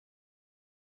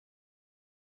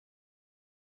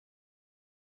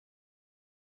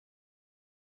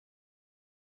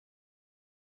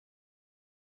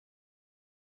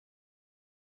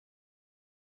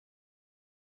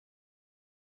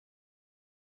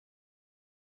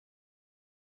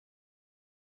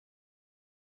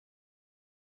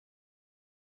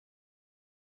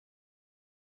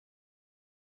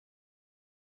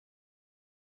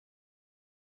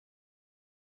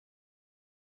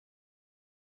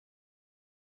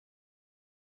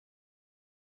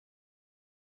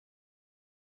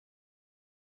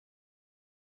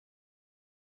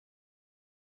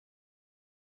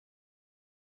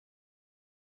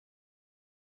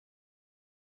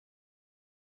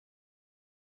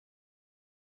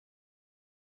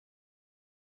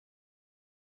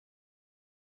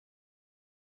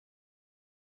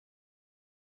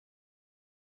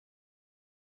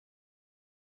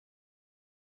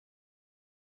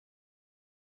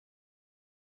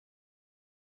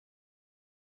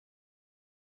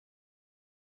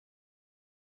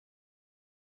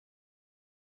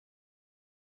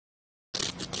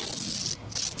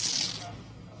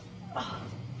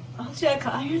Jack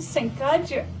Irons, thank God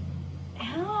you're...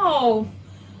 Ow!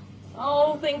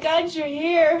 Oh, thank God you're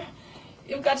here.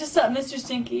 You've got to stop Mr.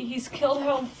 Stinky. He's killed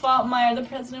Harold Faultmeyer, the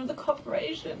president of the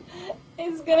corporation.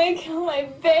 He's gonna kill my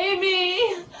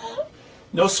baby.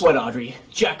 No sweat, Audrey.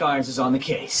 Jack Irons is on the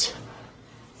case.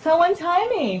 So untie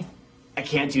me. I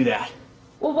can't do that.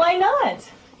 Well, why not?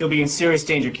 You'll be in serious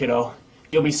danger, kiddo.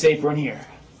 You'll be safer in here.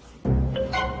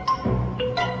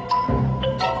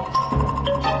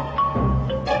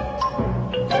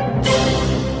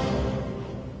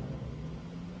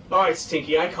 All right,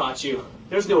 Stinky, I caught you.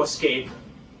 There's no escape.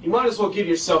 You might as well give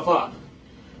yourself up.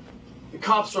 The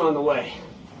cops are on the way.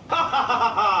 Ha ha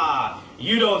ha ha!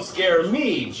 You don't scare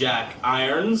me, Jack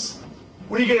Irons.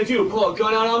 What are you gonna do, pull a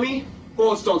gun out on me?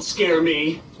 Bullets don't scare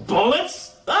me.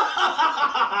 Bullets? Ha ha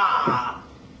ha ha!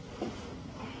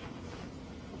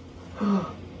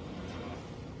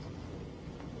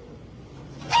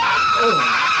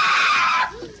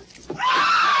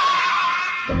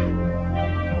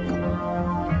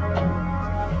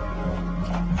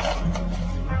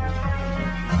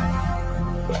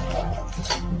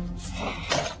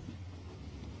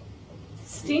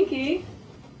 Stinky.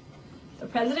 The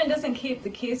president doesn't keep the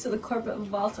keys to the corporate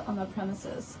vault on the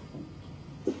premises.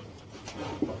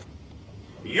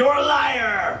 You're a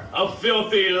liar! A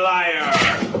filthy liar!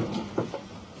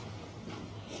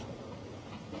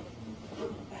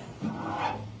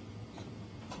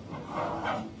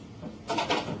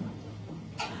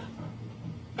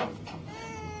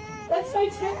 That's my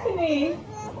Tiffany.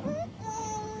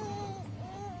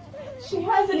 She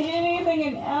hasn't eaten anything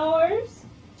in hours.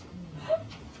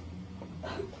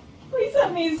 Please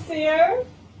let me see her.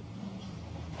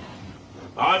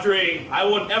 Audrey, I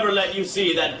won't ever let you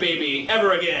see that baby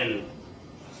ever again.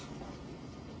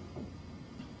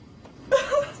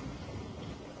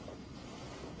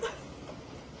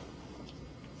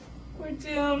 We're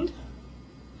doomed.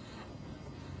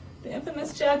 The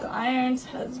infamous Jack Irons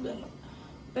has been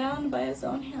bound by his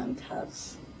own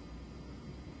handcuffs.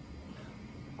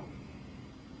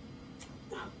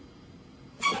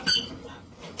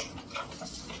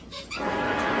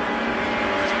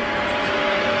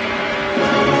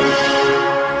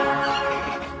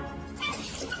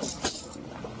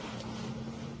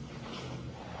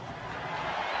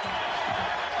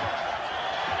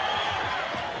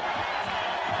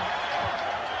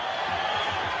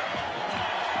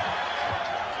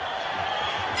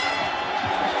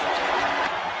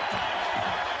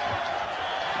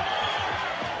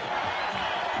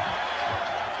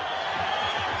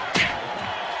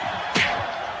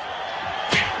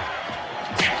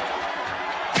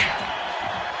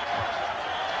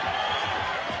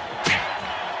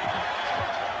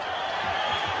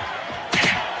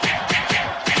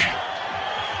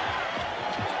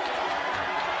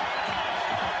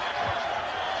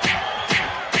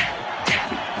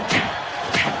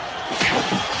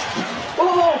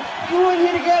 You wouldn't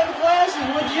hit a guy with glasses,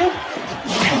 would you?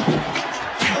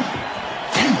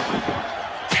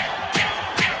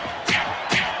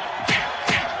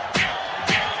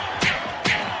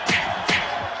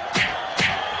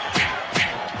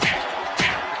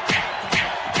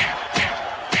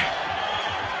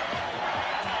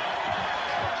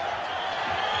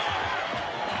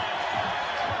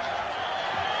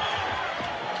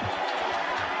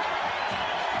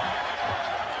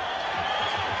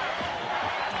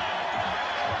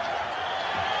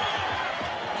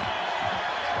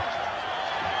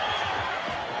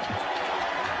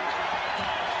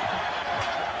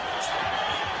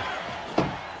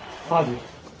 Audrey.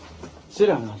 Sit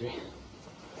down, Audrey.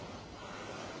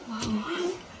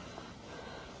 Wow.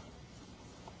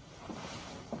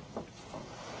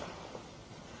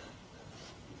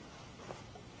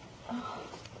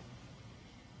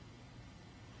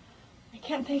 I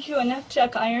can't thank you enough,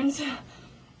 Jack Irons. You're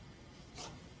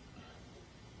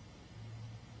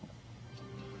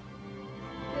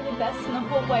the best in the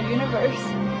whole wide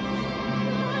universe.